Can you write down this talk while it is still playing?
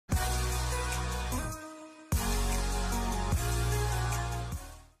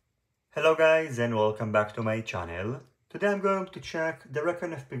Hello guys and welcome back to my channel. Today I'm going to check the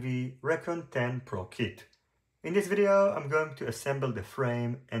RekonFPV Rekon10 Pro kit. In this video I'm going to assemble the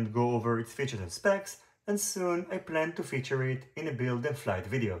frame and go over its features and specs, and soon I plan to feature it in a build and flight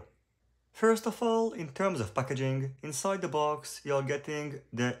video. First of all, in terms of packaging, inside the box you're getting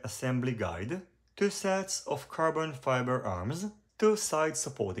the assembly guide, 2 sets of carbon fiber arms, 2 side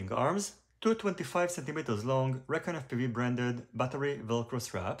supporting arms, 2 25 cm long RekonFPV branded battery velcro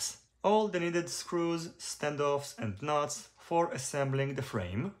straps, all the needed screws, standoffs and nuts for assembling the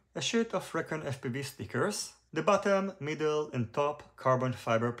frame, a sheet of RekonFPV stickers, the bottom, middle and top carbon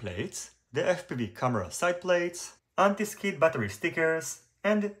fiber plates, the FPV camera side plates, anti-skid battery stickers,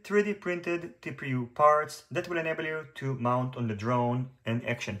 and 3D printed TPU parts that will enable you to mount on the drone and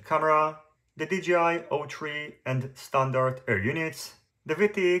action camera, the DJI O3 and standard air units, the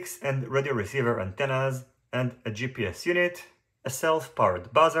VTX and radio receiver antennas and a GPS unit, a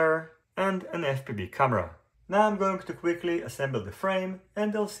self-powered buzzer, and an FPV camera. Now I'm going to quickly assemble the frame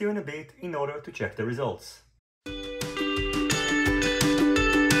and I'll see you in a bit in order to check the results.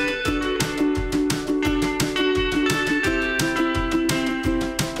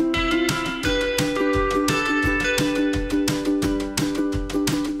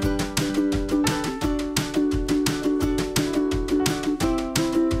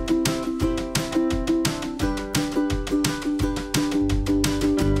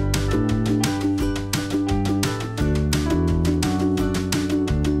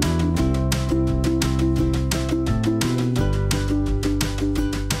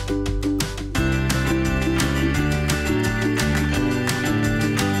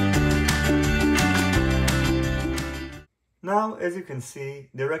 Now, as you can see,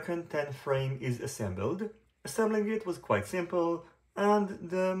 the Rekon10 frame is assembled. Assembling it was quite simple, and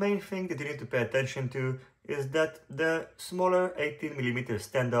the main thing that you need to pay attention to is that the smaller 18mm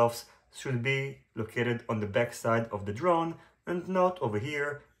standoffs should be located on the back side of the drone and not over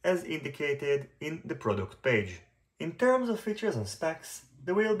here as indicated in the product page. In terms of features and specs,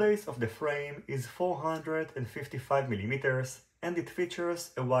 the wheelbase of the frame is 455mm and it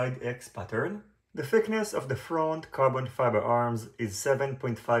features a wide X pattern. The thickness of the front carbon fiber arms is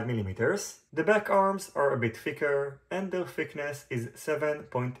 7.5mm. The back arms are a bit thicker and their thickness is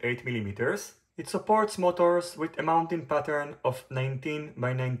 7.8mm. It supports motors with a mounting pattern of 19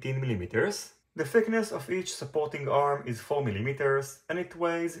 by 19mm. The thickness of each supporting arm is 4mm and it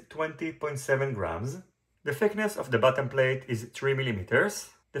weighs 20.7 grams. The thickness of the bottom plate is 3mm.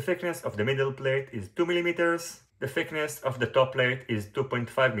 The thickness of the middle plate is 2mm. The thickness of the top plate is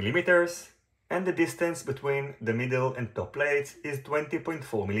 2.5mm. And the distance between the middle and top plates is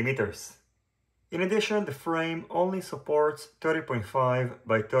 20.4mm. In addition, the frame only supports 30.5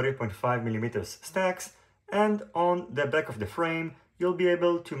 by 30.5mm stacks, and on the back of the frame you'll be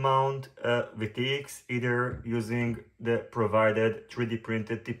able to mount a VTX either using the provided 3D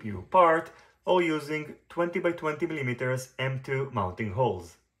printed TPU part or using 20 by 20mm M2 mounting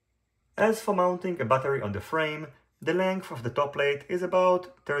holes. As for mounting a battery on the frame, the length of the top plate is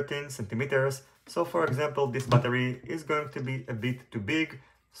about 13 cm, so for example this battery is going to be a bit too big,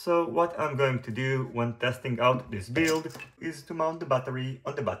 so what I'm going to do when testing out this build is to mount the battery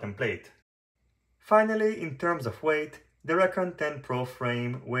on the bottom plate. Finally, in terms of weight, the Rekon10 Pro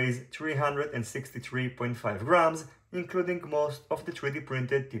frame weighs 363.5 grams, including most of the 3D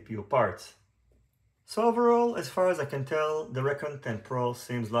printed TPU parts. So overall, as far as I can tell, the Rekon10 Pro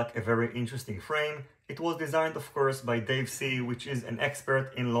seems like a very interesting frame. It was designed, of course, by Dave C, which is an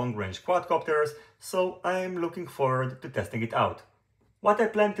expert in long-range quadcopters, so I'm looking forward to testing it out. What I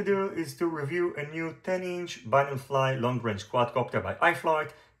plan to do is to review a new 10-inch bind-and-fly long-range quadcopter by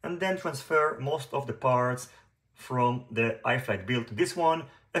iFlight, and then transfer most of the parts from the iFlight build to this one,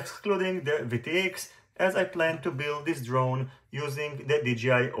 excluding the VTX, as I plan to build this drone using the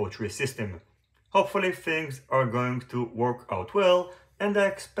DJI O3 system. Hopefully things are going to work out well, and I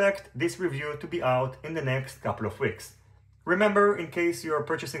expect this review to be out in the next couple of weeks. Remember, in case you are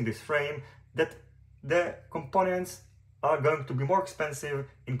purchasing this frame, that the components are going to be more expensive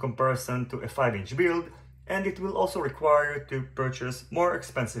in comparison to a 5-inch build, and it will also require you to purchase more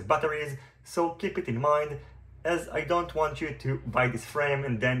expensive batteries, so keep it in mind, as I don't want you to buy this frame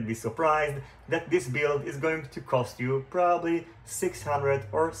and then be surprised that this build is going to cost you probably $600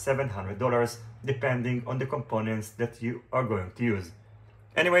 or $700, depending on the components that you are going to use.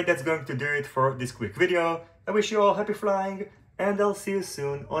 Anyway, that's going to do it for this quick video. I wish you all happy flying, and I'll see you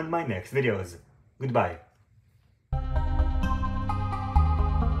soon on my next videos. Goodbye.